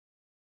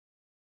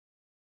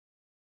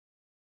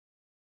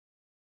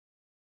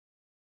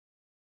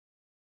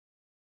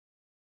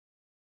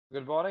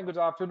Good morning, good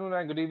afternoon,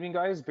 and good evening,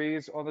 guys,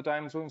 based on the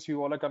time zones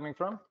you all are coming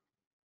from.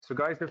 So,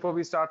 guys, before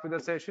we start with the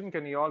session,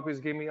 can you all please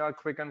give me a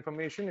quick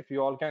confirmation if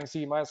you all can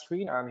see my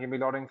screen and hear me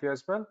loud and clear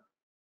as well?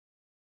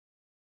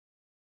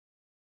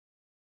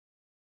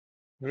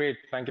 Great,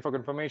 thank you for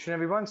confirmation,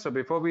 everyone. So,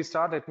 before we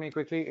start, let me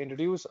quickly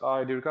introduce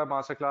our Edureka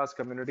Masterclass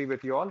community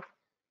with you all.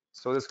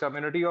 So, this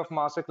community of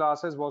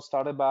masterclasses was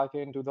started back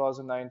in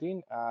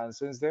 2019, and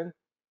since then,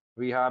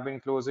 we have been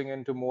closing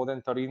into more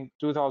than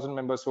 32,000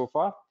 members so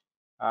far.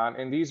 And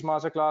in these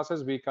master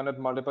classes, we conduct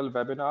multiple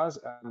webinars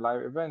and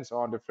live events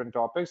on different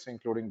topics,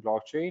 including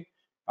blockchain,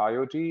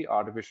 IoT,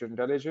 artificial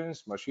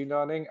intelligence, machine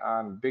learning,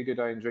 and big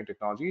data engineering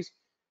technologies.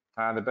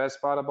 And the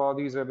best part about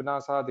these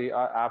webinars are they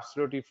are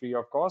absolutely free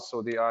of cost,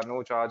 so there are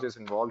no charges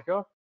involved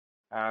here.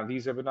 And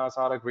these webinars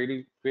are a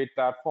really great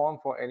platform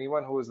for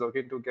anyone who is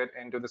looking to get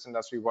into this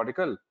industry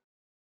vertical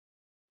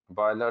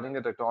by learning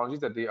the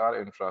technologies that they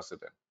are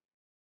interested in.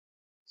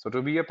 So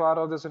to be a part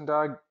of this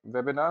entire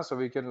webinar, so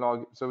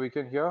we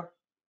can here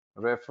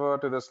refer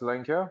to this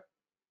link here,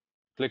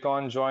 click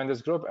on join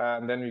this group,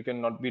 and then you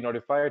can be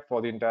notified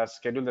for the entire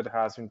schedule that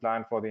has been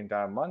planned for the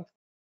entire month.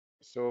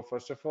 So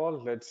first of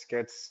all, let's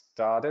get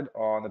started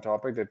on the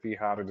topic that we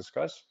have to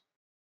discuss.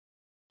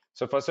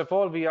 So first of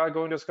all, we are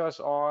going to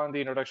discuss on the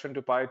introduction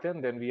to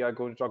Python. Then we are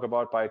going to talk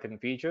about Python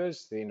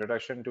features, the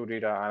introduction to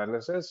data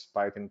analysis,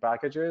 Python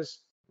packages,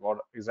 what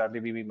exactly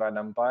we mean by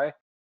NumPy,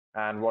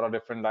 and what are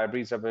different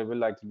libraries available,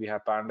 like we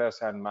have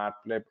Pandas and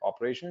Matplotlib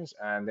operations.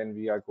 And then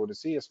we are going to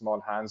see a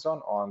small hands-on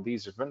on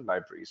these different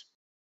libraries.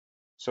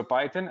 So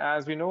Python,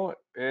 as we know,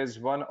 is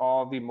one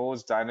of the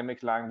most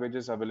dynamic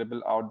languages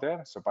available out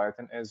there. So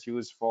Python is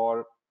used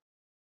for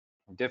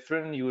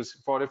different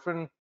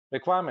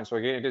requirements. So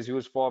again, it is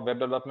used for web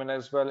development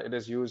as well. It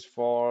is used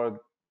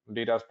for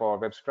data for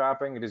web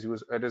scraping. It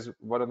is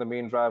one of the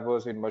main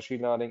drivers in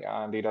machine learning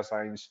and data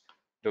science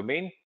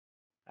domain.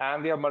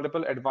 And there are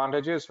multiple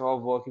advantages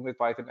of working with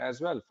Python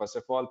as well. First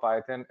of all,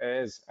 Python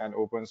is an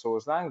open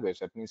source language.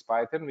 That means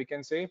Python, we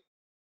can say,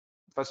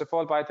 first of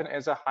all, Python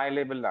is a high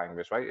level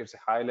language, right? It's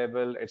high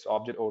level, it's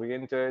object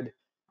oriented,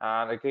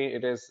 and again,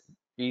 it is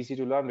easy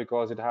to learn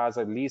because it has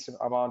a least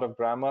amount of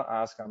grammar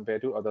as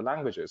compared to other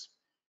languages.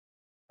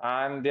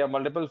 And there are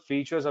multiple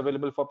features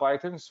available for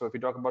Python. So if you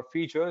talk about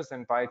features,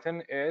 then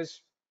Python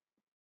is,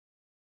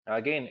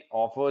 again,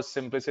 offers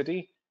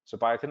simplicity. So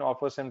Python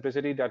offers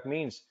simplicity. That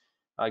means,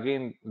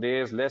 again,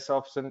 there's less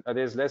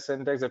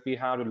syntax that we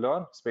have to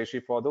learn,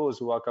 especially for those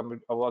who are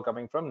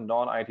coming from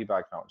non-IT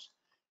backgrounds.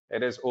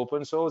 It is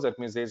open source. That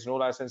means there's no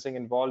licensing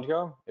involved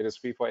here. It is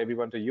free for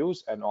everyone to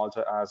use and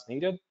alter as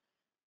needed.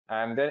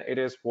 And then it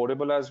is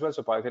portable as well.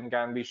 So Python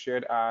can be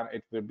shared and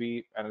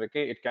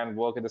it can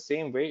work in the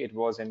same way it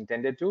was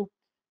intended to,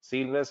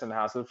 seamless and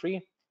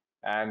hassle-free.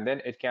 And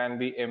then it can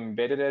be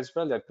embedded as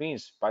well. That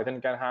means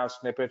Python can have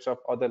snippets of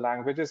other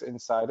languages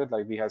inside it,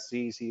 like we have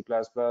C, C++,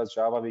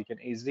 Java. We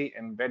can easily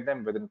embed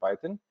them within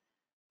Python.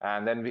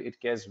 And then it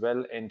gets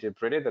well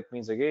interpreted. That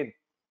means, again,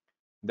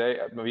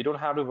 we don't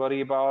have to worry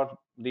about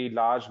the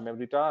large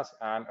memory tasks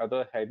and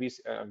other heavy,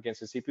 against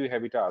the CPU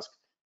heavy tasks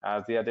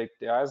as they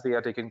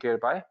are taken care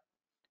by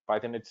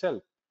Python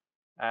itself.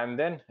 And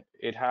then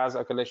it has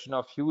a collection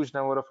of huge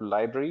number of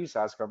libraries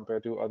as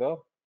compared to other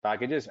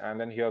packages. And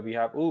then here we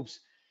have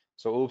OOPS.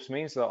 So OOPS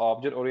means the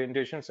object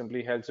orientation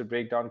simply helps to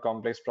break down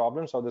complex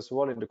problems of this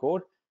world into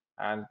code.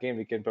 And again,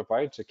 we can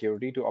provide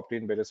security to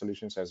obtain better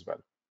solutions as well.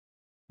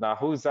 Now,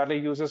 who exactly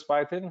uses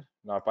Python?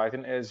 Now,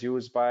 Python is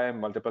used by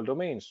multiple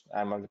domains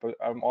and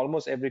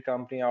almost every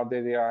company out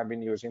there, they have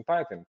been using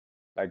Python,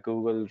 like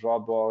Google,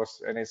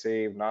 Dropbox,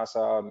 NSA,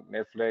 NASA,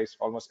 Netflix,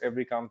 almost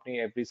every company,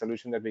 every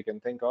solution that we can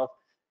think of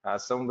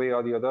has some way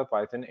or the other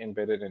Python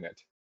embedded in it.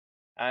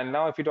 And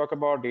now if you talk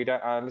about data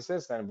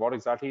analysis, then what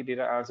exactly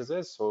data analysis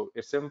is? So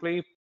it's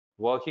simply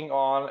working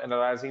on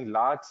analyzing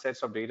large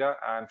sets of data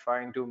and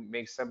trying to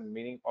make some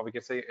meaning, or we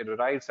can say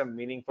derive some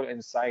meaningful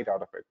insight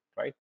out of it,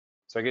 right?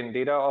 So again,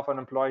 data of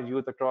unemployed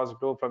youth across the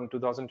globe from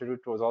 2002 to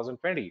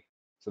 2020.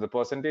 So the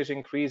percentage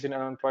increase in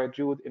unemployed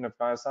youth in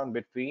Afghanistan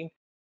between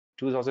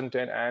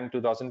 2010 and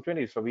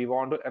 2020. So we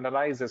want to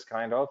analyze this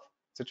kind of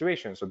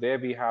situation. So there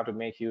we have to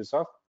make use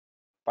of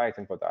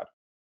Python for that,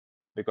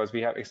 because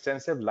we have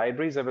extensive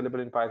libraries available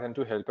in Python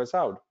to help us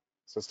out.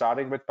 So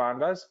starting with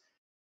Pandas.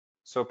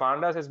 So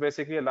Pandas is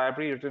basically a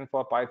library written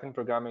for Python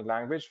programming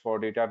language for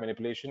data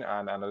manipulation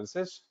and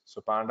analysis.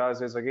 So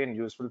Pandas is again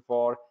useful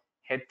for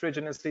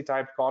heterogeneously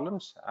typed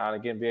columns, and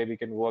again where we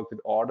can work with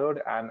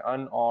ordered and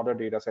unordered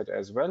data set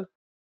as well.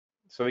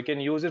 So we can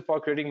use it for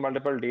creating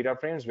multiple data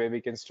frames where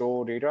we can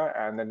store data,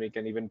 and then we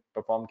can even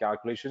perform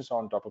calculations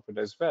on top of it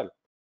as well.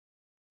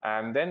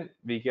 And then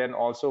we can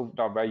also,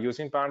 now by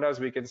using Pandas,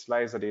 we can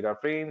slice the data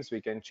frames, we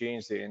can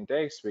change the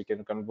index, we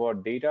can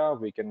convert data,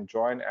 we can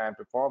join and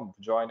perform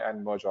join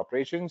and merge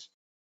operations.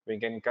 We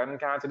can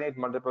concatenate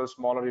multiple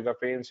smaller data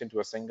frames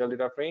into a single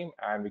data frame,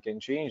 and we can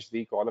change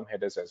the column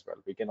headers as well.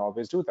 We can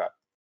always do that.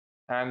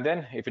 And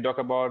then if you talk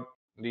about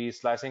the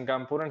slicing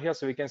component here,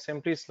 so we can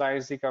simply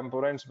slice the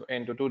components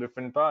into two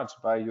different parts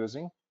by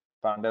using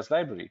Pandas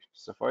library.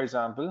 So for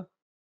example,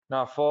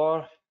 now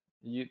for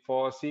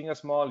For seeing a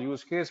small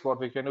use case, what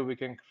we can do, we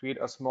can create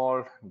a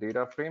small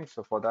data frame.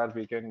 So for that,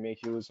 we can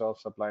make use of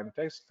Sublime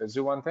Text. Let's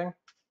do one thing.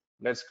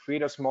 Let's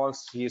create a small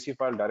CSV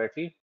file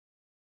directly.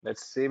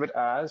 Let's save it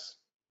as,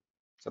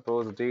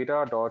 suppose,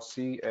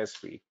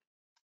 data.csv.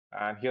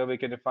 And here we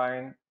can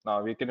define,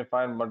 now we can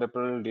define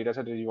multiple data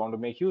sets that you want to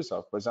make use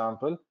of. For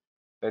example,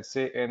 let's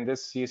say in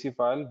this CSV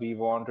file, we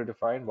want to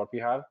define what we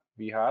have.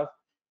 We have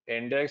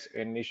index,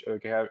 we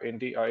have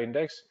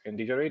index,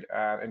 integer rate,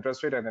 and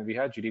interest rate, and then we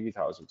have GDP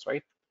thousands,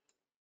 right?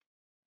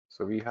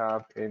 So we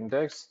have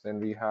index, then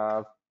we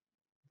have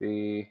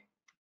the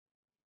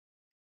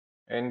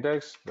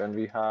index, then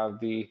we have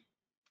the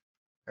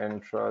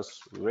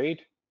interest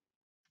rate,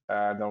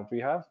 and then we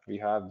have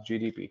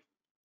GDP.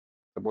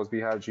 Suppose we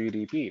have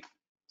GDP.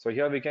 So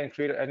here we can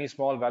create any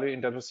small value in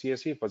terms of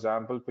CSV. For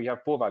example, we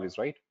have four values,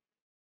 right?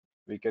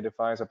 We can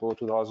define, suppose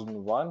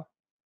 2001,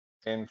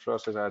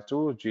 interest is at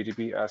 2,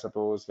 GDP as,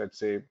 suppose, let's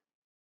say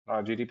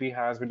GDP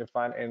has been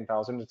defined in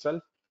thousand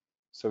itself.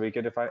 So we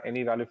can define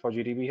any value for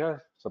GDP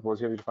here. Suppose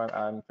here we define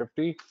and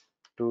 50,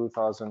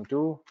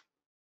 2002,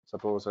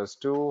 suppose as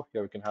 2.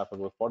 Here we can have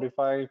about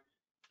 45,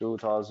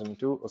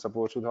 2002, or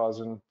suppose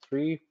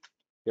 2003.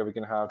 Here we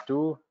can have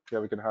 2.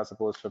 Here we can have,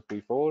 suppose,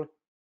 54.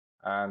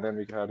 And then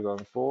we can have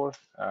 2004,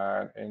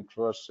 and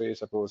interest rate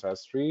suppose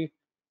as 3,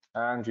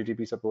 and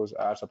GDP suppose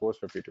as, suppose,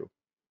 52,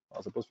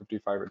 or suppose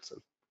 55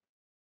 itself.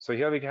 So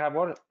here we can have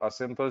what? A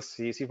simple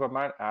CSV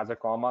format as a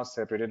comma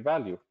separated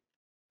value.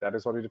 That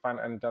is what we define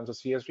in terms of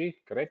CSV,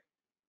 correct?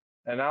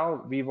 And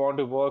now we want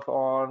to work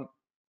on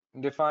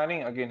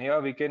defining, again,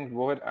 here we can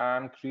go ahead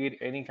and create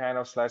any kind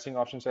of slicing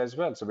options as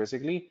well. So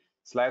basically,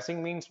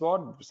 slicing means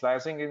what?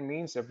 Slicing, it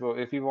means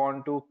if you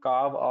want to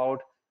carve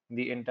out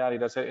the entire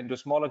data set into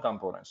smaller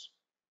components,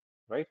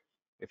 right?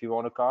 If you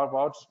want to carve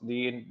out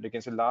you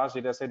can say large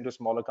data set into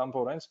smaller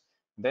components,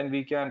 then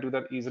we can do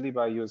that easily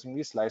by using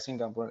the slicing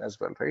component as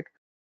well, right?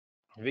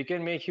 We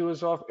can make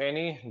use of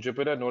any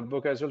Jupyter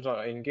notebook as well. So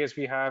in case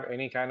we have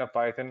any kind of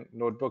Python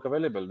notebook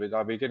available,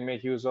 we can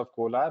make use of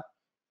Colab,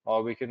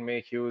 or we can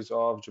make use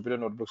of Jupyter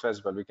notebooks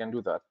as well. We can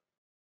do that.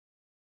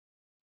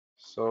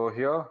 So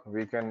here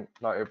we can,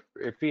 now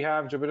if we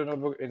have Jupyter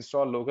notebook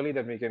installed locally,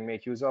 then we can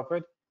make use of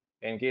it.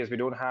 In case we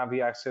don't have the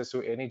access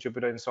to any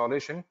Jupyter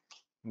installation,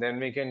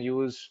 then we can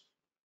use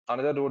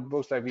another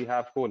notebooks like we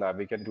have Colab.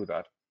 We can do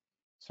that.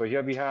 So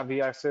here we have the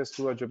access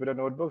to a Jupyter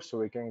notebook, so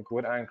we can go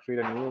ahead and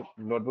create a new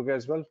notebook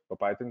as well for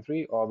Python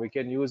 3, or we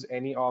can use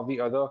any of the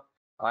other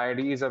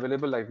IDEs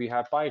available, like we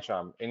have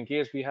PyCharm. In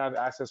case we have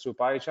access to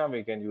PyCharm,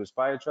 we can use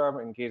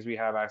PyCharm. In case we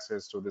have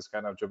access to this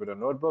kind of Jupyter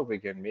notebook, we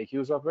can make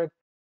use of it.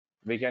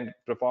 We can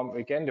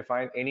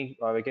define any,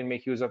 we can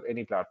make use of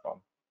any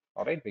platform.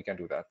 All right, we can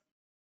do that,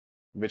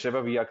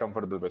 whichever we are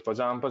comfortable with. For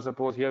example,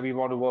 suppose here we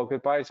want to work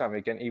with PyCharm,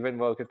 we can even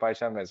work with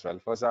PyCharm as well.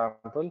 For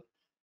example,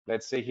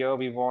 let's say here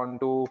we want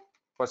to,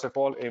 first of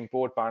all,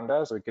 import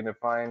pandas. So we can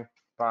define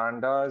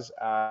pandas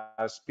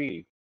as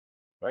PD,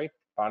 right?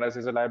 Pandas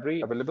is a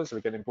library available, so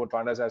we can import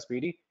pandas as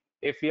PD.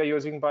 If we are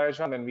using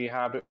PyCharm, then we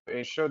have to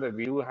ensure that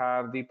we do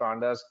have the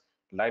pandas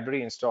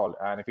library installed.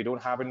 And if we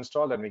don't have it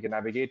installed, then we can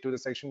navigate to the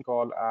section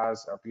called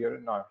as up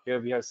here. Now, here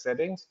we have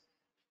settings.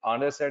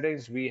 Under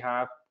settings, we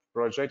have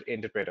project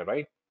interpreter,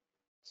 right?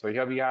 So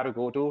here we have to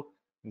go to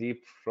the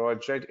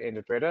project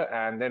interpreter,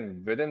 and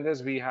then within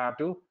this we have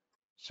to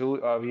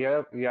we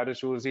have to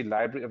choose the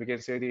library. We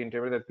can say the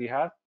interpreter that we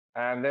have,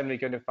 and then we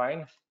can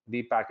define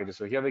the packages.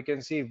 So here we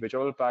can see which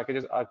all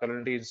packages are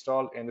currently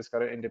installed in this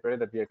current interpreter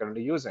that we are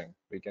currently using.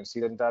 We can see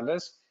the entire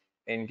list.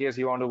 In case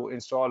you want to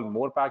install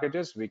more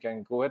packages, we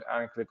can go ahead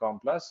and click on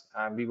plus,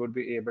 and we would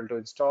be able to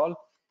install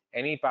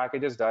any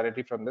packages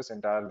directly from this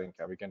entire link.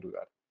 We can do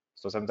that.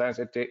 So sometimes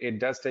it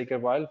does take a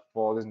while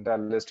for this entire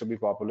list to be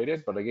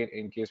populated, but again,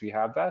 in case we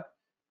have that,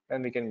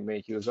 then we can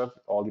make use of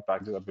all the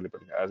packages available.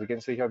 As you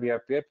can see here, we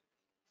have pip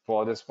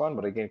for this one,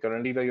 but again,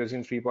 currently we're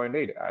using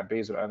 3.8 at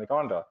base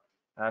Anaconda.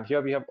 And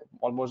here we have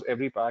almost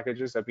every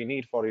packages that we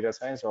need for data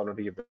science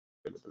already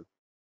available.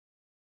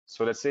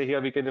 So let's say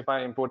here we can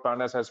define import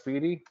pandas as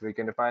PD. We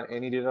can define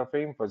any data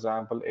frame, for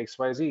example,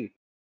 XYZ.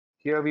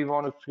 Here we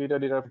want to create a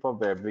data for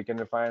web. We can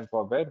define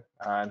for web,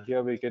 and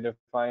here we can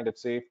define,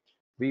 let's say,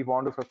 we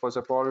want to first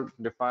of all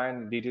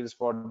define details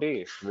for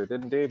day.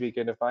 Within day, we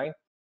can define,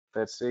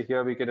 let's say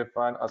here we can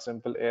define a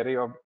simple array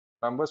of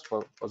numbers,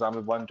 for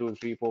example, 1, 2,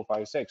 3, 4,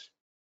 5, 6.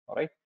 All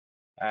right,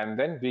 and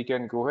then we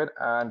can go ahead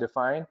and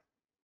define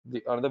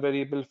the other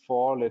variable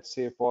for, let's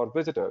say, for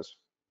visitors.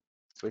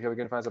 So here we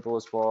can find,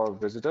 suppose, for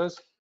visitors,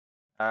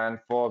 and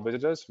for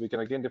visitors, we can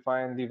again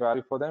define the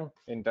value for them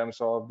in terms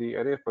of the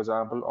array. For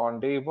example, on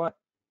day 1,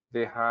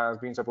 there has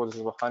been, suppose,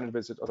 100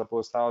 visits, or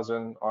suppose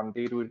 1,000. On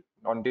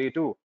day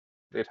two,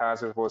 it has,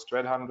 suppose,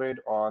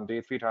 1,200. On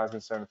day 3, it has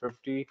been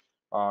 750.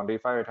 On day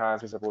 5, it has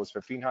been, suppose,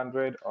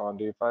 1,500. On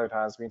day 5, it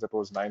has been,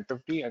 suppose,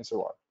 950, and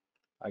so on.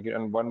 Again,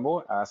 and one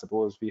more, as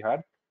suppose we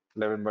had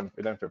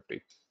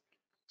 1150.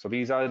 So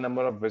these are the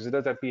number of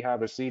visitors that we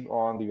have received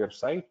on the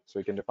website. So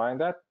you can define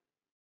that.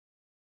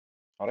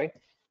 All right,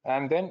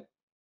 and then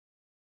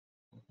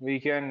we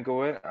can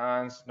go ahead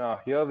and now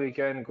here we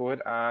can go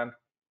ahead and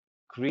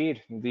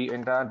create the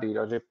entire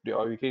data,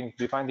 or we can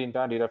define the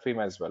entire data frame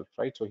as well,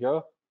 right? So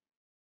here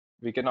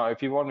we can now,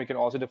 if you want, we can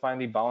also define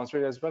the bounce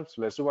rate as well.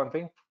 So let's do one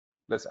thing.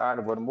 Let's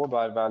add one more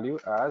value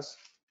as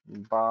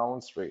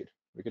bounce rate.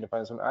 We can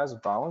define this one as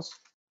bounce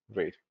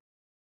rate.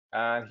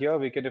 And here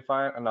we can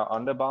define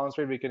under bounce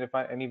rate, we can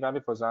define any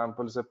value. For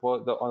example,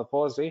 suppose on the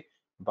first day,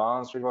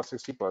 bounce rate was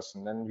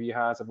 60%. Then we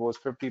had suppose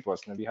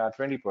 50%. Then we had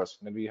 20%.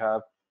 Then we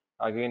have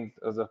again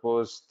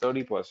suppose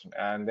 30%.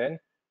 And then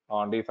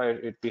on day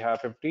 5, we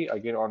have 50.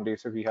 Again on day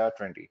 6, we have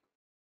 20.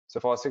 So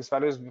for 6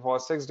 values, for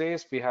 6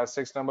 days, we have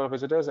 6 number of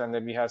visitors, and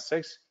then we have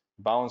 6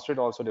 bounce rate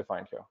also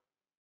defined here.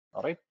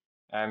 All right.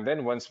 And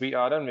then once we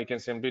are done, we can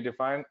simply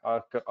define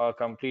our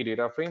complete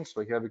data frame.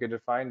 So here we can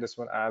define this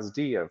one as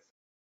DF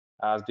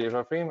as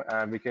data frame,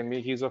 and we can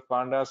make use of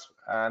pandas,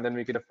 and then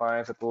we can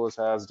define suppose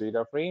as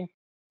data frame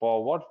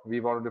for what we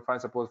want to define,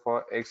 suppose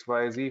for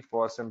XYZ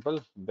for simple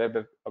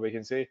web, or we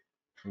can say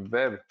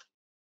web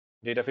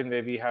data frame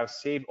where we have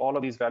saved all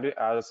of these values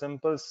as a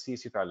simple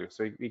CC value.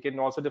 So we can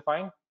also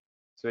define,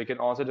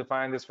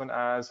 this one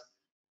as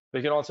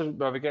we can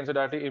so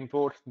directly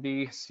import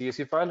the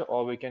CSV file,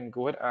 or we can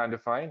go ahead and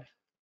define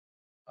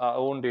our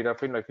own data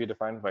frame like we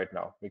defined right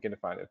now. We can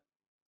define it.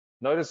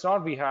 No, it's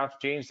not. We have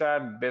changed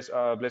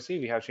that. Let's see.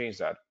 We have changed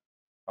that.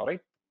 All right.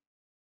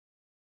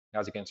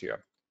 As you can see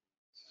here.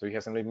 So we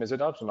have simply missed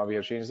it out. So now we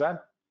have changed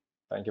that.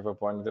 Thank you for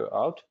pointing it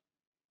out.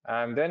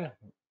 And then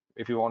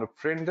if you want to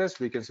print this,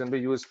 we can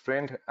simply use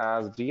print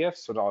as DF.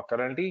 So now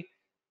currently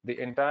the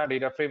entire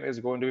data frame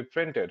is going to be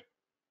printed.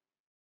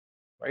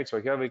 Right.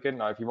 So here we can,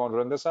 now if you want to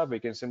run this up, we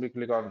can simply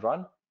click on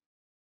run.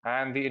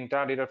 And the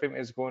entire data frame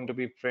is going to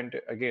be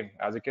printed again.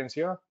 As you can see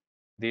here,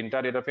 the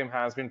entire data frame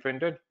has been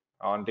printed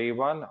on day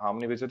 1, how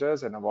many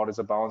visitors and what is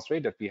the bounce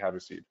rate that we have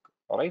received.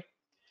 All right.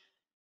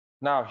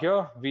 Now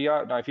here we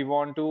are, now if you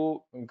want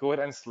to go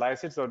ahead and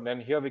slice it, so then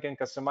here we can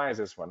customize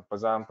this one. For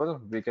example,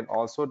 we can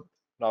also,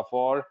 now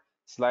for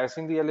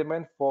slicing the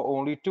element for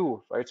only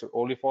 2, right? So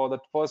only for the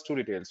first 2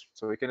 details.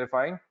 So we can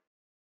define,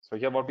 so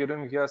here what we're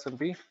doing here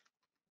simply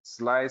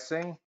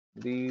slicing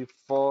the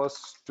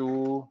first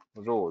 2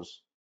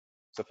 rows.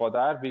 So for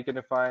that, we can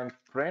define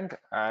print,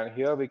 and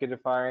here we can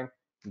define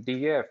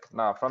df.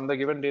 Now, from the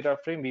given data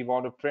frame, we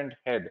want to print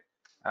head,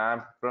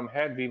 and from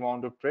head, we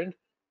want to print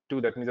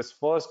 2. That means the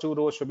first 2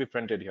 rows should be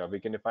printed here. We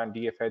can define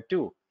df head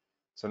 2.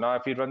 So now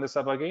if we run this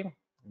up again,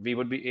 we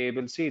would be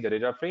able to see the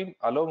data frame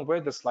along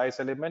with the slice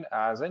element,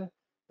 as in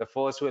the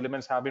first 2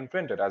 elements have been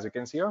printed, as you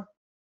can see here.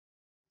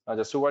 Now,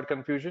 just to avoid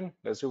confusion,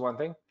 let's do one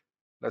thing.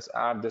 Let's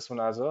add this one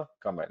as a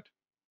comment.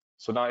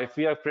 So now if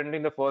we are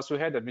printing the first 2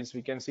 head, that means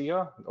we can see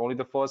here only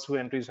the first 2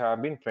 entries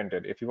have been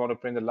printed. If you want to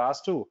print the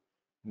last 2,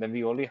 then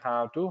we only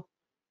have to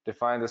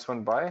define this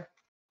one by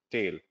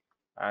tail.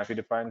 And if we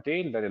define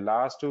tail, then the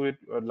last two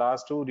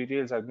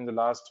details, I think the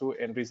last 2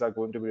 entries are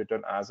going to be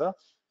returned as a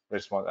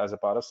response, as a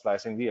part of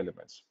slicing the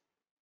elements.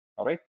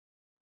 All right.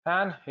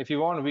 And if you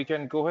want, we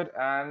can go ahead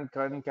and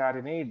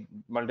concatenate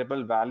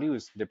multiple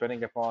values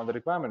depending upon the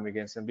requirement. We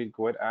can simply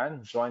go ahead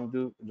and join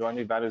the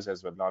values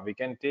as well. Now we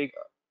can take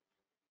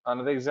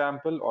another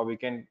example, or we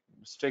can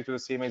stick to the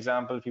same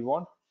example if you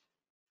want.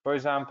 For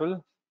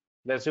example,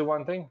 let's do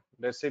one thing.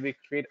 Let's say we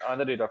create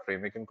another data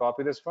frame. We can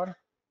copy this one.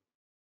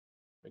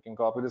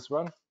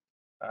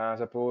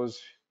 Suppose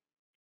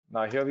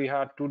now here we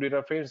have 2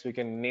 data frames. We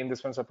can name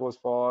this one suppose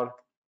for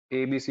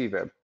ABC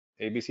Web,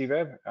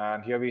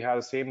 and here we have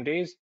the same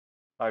days.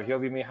 Here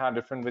we may have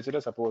different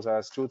visitors. Suppose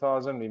as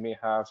 2000, we may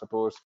have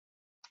suppose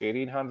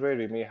 1800,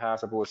 we may have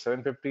suppose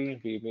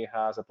 750, we may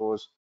have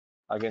suppose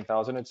again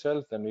 1000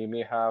 itself, then we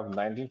may have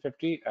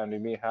 1950, and we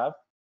may have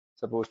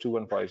suppose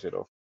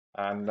 2150.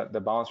 And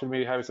the bounce rate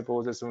we have,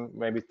 suppose this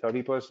maybe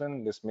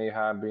 30%, this may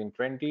have been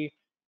 20,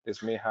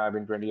 this may have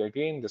been 20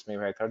 again, this may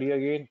have 30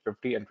 again,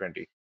 50 and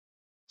 20.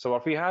 So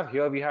what we have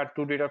here, we have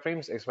 2 data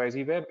frames,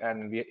 XYZ Web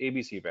and we have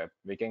ABC Web.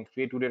 We can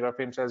create 2 data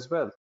frames as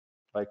well.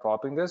 By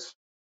copying this,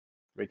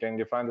 we can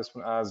define this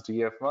one as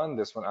df1,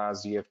 this one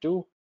as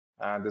df2,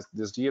 and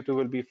this df2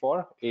 will be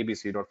for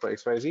ABC, not for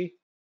XYZ.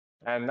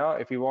 And now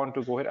if we want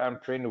to go ahead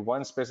and print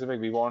one specific,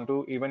 we want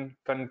to even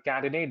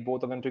concatenate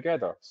both of them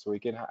together. So we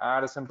can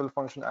add a simple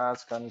function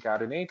as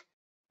concatenate,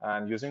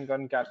 and using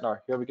concat, now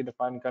here we can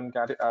define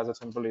concatenate as a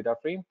simple data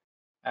frame.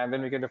 And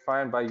then we can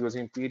define by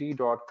using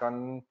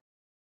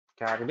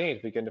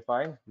pd.concatenate, we can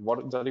define what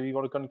exactly we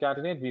want to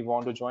concatenate. We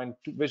want to join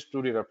which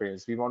 2 data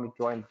frames. We want to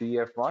join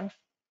df1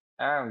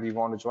 and we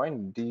want to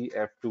join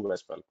df2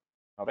 as well.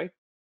 All right.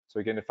 So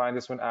we can define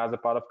this one as a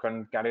part of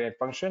concatenate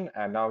function.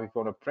 And now if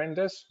we want to print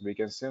this, we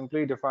can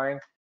simply define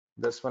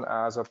this one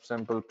as a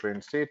simple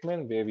print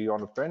statement where we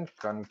want to print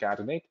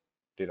concatenate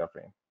data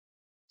frame.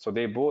 So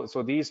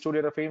these 2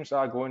 data frames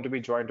are going to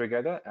be joined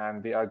together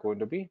and they are going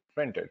to be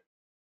printed.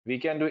 We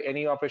can do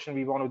any operation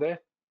we want to there.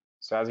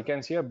 So as you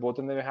can see here, both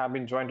of them have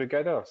been joined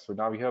together. So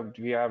now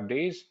we have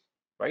days,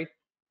 right?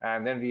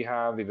 And then we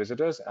have the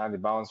visitors and the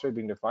bounce rate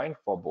being defined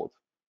for both.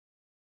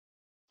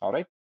 All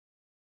right.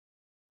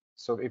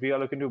 So if we are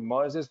looking to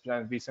merge this,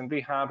 then we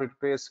simply have to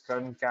replace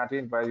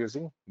concatenate by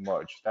using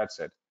merge. That's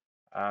it.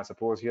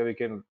 Suppose here we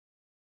can,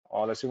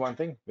 or let's do one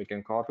thing, we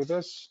can copy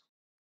this.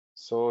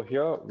 So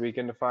here we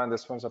can define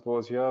this one.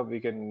 Suppose here we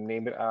can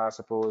name it as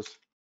suppose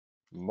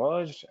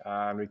merged,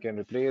 and we can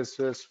replace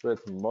this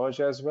with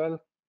merge as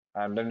well.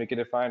 And then we can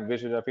define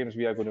which data frames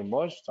we are going to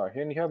merge. So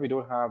here we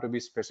don't have to be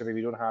specific.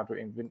 We don't have to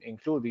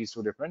include these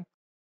two different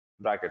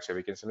brackets. So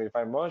we can simply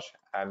define merge.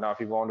 And now if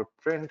we want to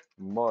print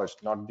merge,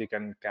 not the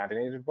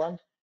concatenated one,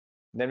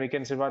 then we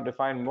can simply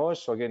define merge.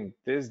 So again,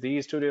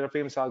 these two data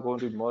frames are going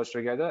to be merged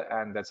together,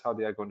 and that's how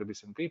they are going to be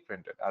simply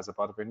printed as a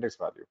part of index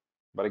value.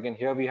 But again,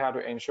 here we have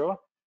to ensure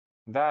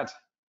that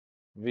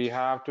we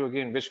have to,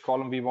 again, which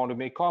column we want to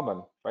make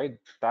common, right?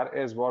 That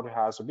is what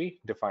has to be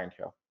defined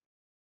here.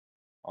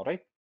 All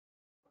right.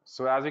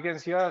 So as you can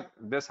see here,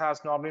 this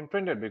has not been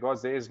printed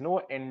because there is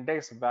no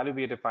index value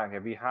we define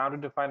here. We have to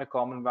define a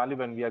common value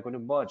when we are going to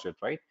merge it,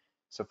 right?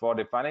 So for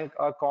defining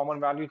a common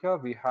value here,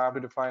 we have to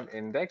define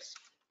index,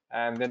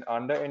 and then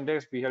under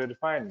index, we have to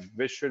define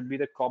which should be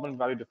the common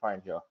value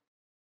defined here,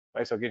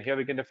 right? So again, here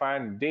we can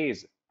define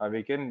days.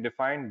 We can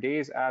define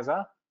days as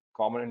a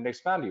common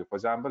index value. For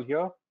example,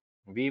 here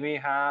we may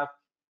have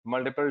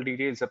multiple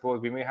details.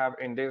 Suppose we may have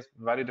index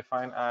value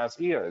defined as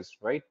years,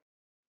 right?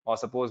 Or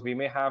suppose we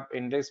may have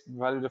index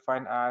value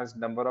defined as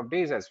number of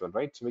days as well,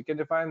 right? So we can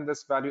define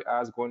this value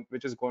as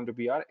which is going to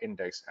be our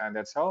index, and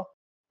that's how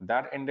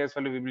that index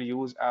value we will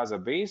use as a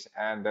base,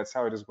 and that's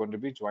how it is going to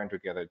be joined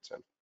together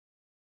itself.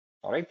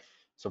 All right.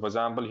 So for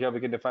example, here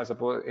we can define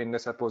suppose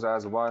index suppose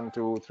as 1,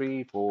 2,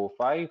 3, 4,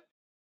 5.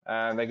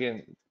 And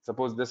again,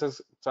 suppose this is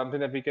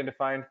something that we can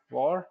define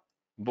for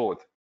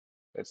both.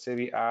 Let's say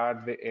we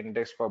add the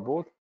index for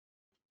both.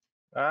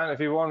 And if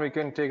you want, we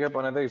can take up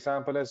another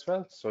example as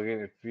well. So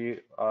again, if we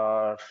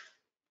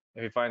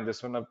find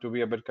this one up to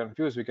be a bit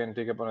confused, we can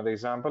take up another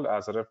example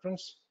as a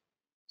reference.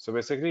 So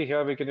basically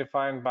here we can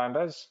define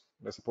pandas.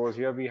 Let's suppose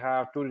here we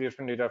have two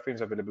different data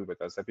frames available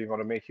with us that we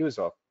want to make use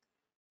of.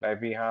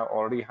 Like we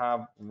already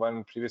have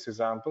one previous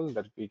example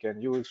that we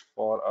can use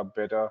for a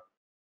better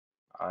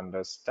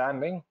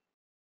understanding.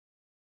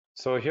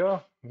 So here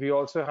we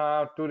also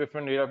have two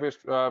different database.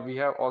 We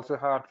have also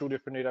have two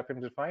different data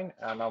frames defined,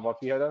 and now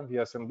what we have done, we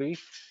are simply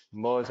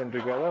merged them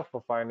together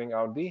for finding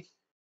out the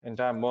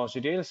entire merge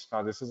details.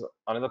 Now this is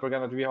another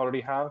program that we already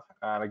have,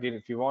 and again,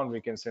 if you want,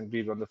 we can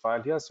simply run the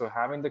file here. So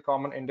having the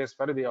common index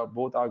value, they are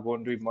both are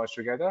going to be merged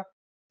together,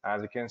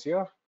 as you can see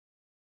here,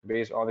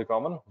 based on the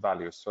common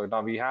values. So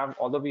now we have,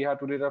 although we have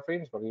two data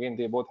frames, but again,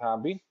 they both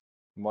have been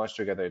merged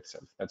together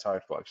itself. That's how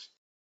it works.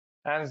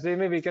 And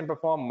similarly, we can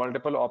perform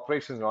multiple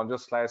operations, not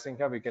just slicing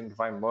here. We can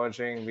define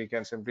merging. We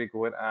can simply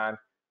go in and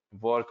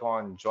work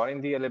on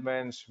joining the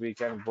elements. We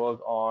can work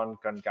on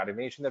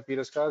concatenation that we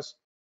discussed.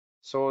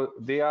 So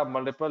there are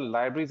multiple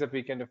libraries that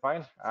we can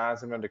define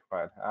as and when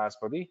required, as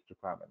per the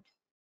requirement.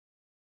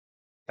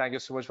 Thank you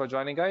so much for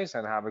joining, guys,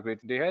 and have a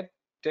great day ahead.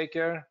 Take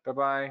care.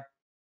 Bye-bye.